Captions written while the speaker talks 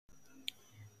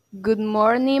Good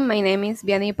morning, my name is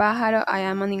Vianney Pájaro. I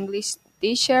am an English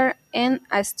teacher and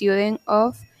a student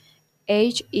of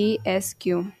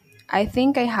HESQ. I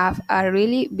think I have a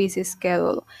really busy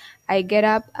schedule. I get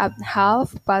up at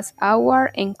half past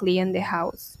hour and clean the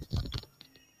house.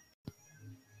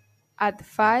 At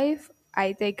 5,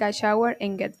 I take a shower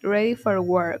and get ready for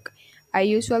work. I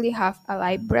usually have a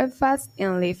light breakfast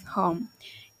and leave home.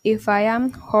 If I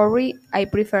am hurry, I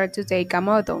prefer to take a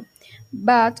moto,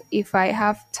 but if I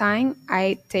have time,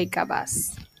 I take a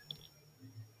bus.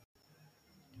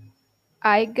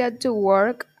 I get to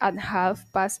work at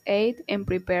 8:30 and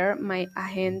prepare my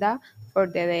agenda for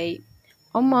the day.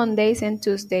 On Mondays and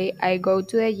Tuesdays, I go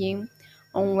to the gym.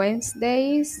 On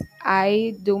Wednesdays,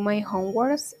 I do my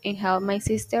homeworks and help my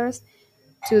sisters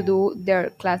to do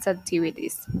their class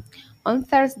activities. On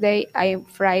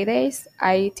Fridays,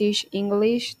 I teach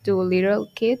English to little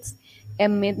kids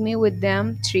and meet me with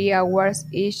them 3 hours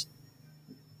each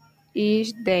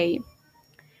day.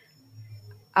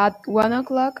 At 1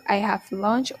 o'clock, I have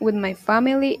lunch with my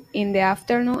family. In the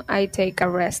afternoon, I take a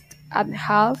rest. At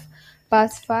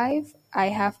 5:30, I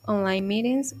have online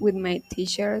meetings with my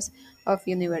teachers of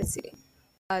university.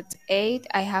 At 8,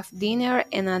 I have dinner,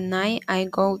 and at 9, I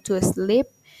go to sleep.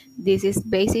 This is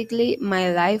basically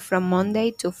my life from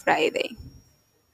Monday to Friday.